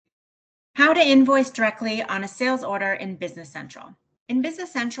How to invoice directly on a sales order in Business Central. In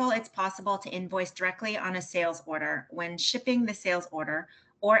Business Central, it's possible to invoice directly on a sales order when shipping the sales order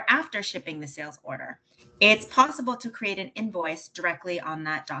or after shipping the sales order. It's possible to create an invoice directly on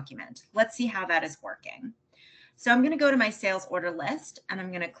that document. Let's see how that is working. So I'm going to go to my sales order list and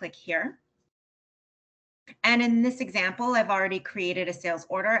I'm going to click here. And in this example, I've already created a sales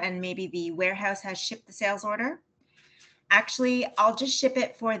order and maybe the warehouse has shipped the sales order. Actually, I'll just ship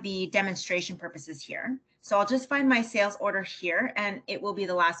it for the demonstration purposes here. So I'll just find my sales order here and it will be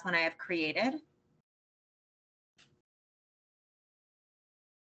the last one I have created.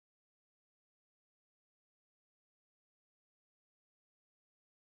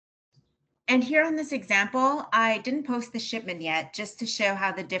 And here on this example, I didn't post the shipment yet just to show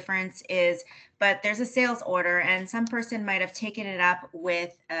how the difference is, but there's a sales order and some person might have taken it up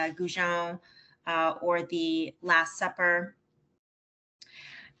with Goujon or the Last Supper,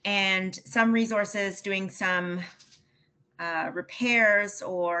 and some resources doing some repairs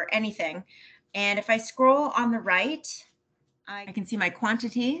or anything. And if I scroll on the right, I can see my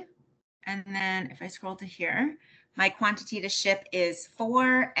quantity. And then if I scroll to here, my quantity to ship is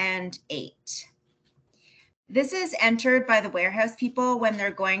 4 and 8. This is entered by the warehouse people when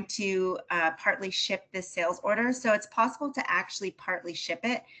they're going to partly ship this sales order. So it's possible to actually partly ship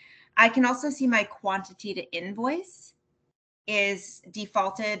it. I can also see my quantity to invoice is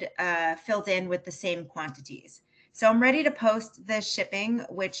defaulted, filled in with the same quantities. So I'm ready to post the shipping,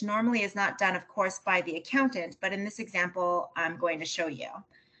 which normally is not done, of course, by the accountant, but in this example, I'm going to show you.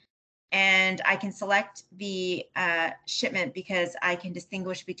 And I can select the shipment because I can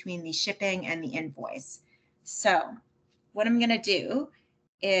distinguish between the shipping and the invoice. So what I'm going to do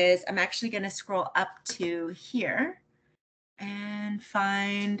is I'm actually going to scroll up to here and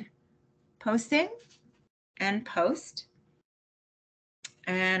find posting and post.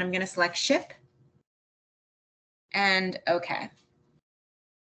 And I'm going to select ship and OK.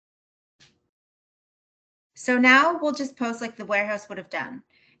 So now we'll just post like the warehouse would have done.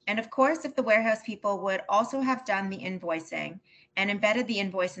 And of course, if the warehouse people would also have done the invoicing and embedded the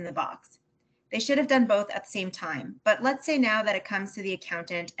invoice in the box, they should have done both at the same time. But let's say now that it comes to the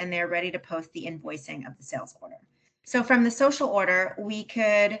accountant and they're ready to post the invoicing of the sales order. So from the social order, we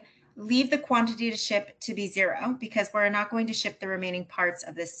could leave the quantity to ship to be 0 because we're not going to ship the remaining parts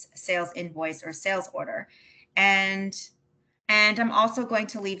of this sales invoice or sales order. And I'm also going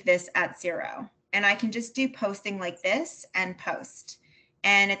to leave this at 0. And I can just do posting like this and post.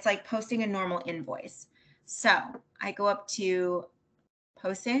 And it's like posting a normal invoice. So I go up to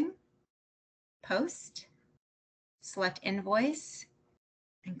posting, post, select invoice,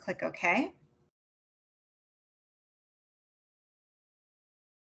 and click OK.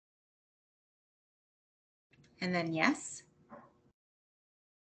 And then yes.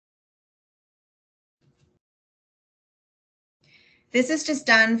 This is just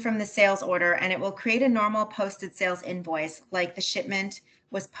done from the sales order and it will create a normal posted sales invoice like the shipment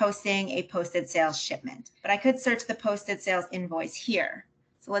was posting a posted sales shipment. But I could search the posted sales invoice here.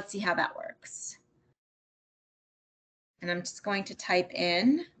 So let's see how that works. And I'm just going to type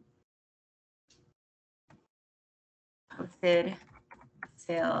in posted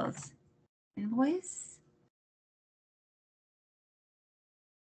sales invoice.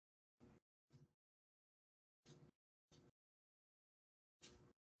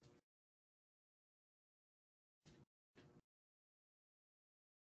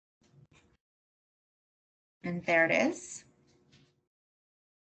 And there it is.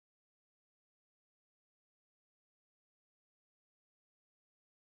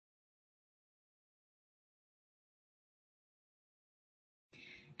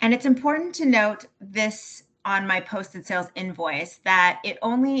 And it's important to note this on my posted sales invoice that it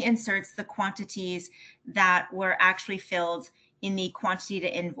only inserts the quantities that were actually filled in the quantity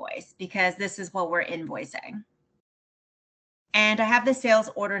to invoice because this is what we're invoicing. And I have the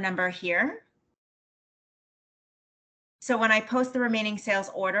sales order number here. So when I post the remaining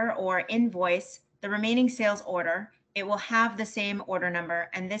sales order or invoice the remaining sales order, it will have the same order number,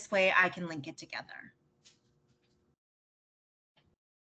 and this way I can link it together.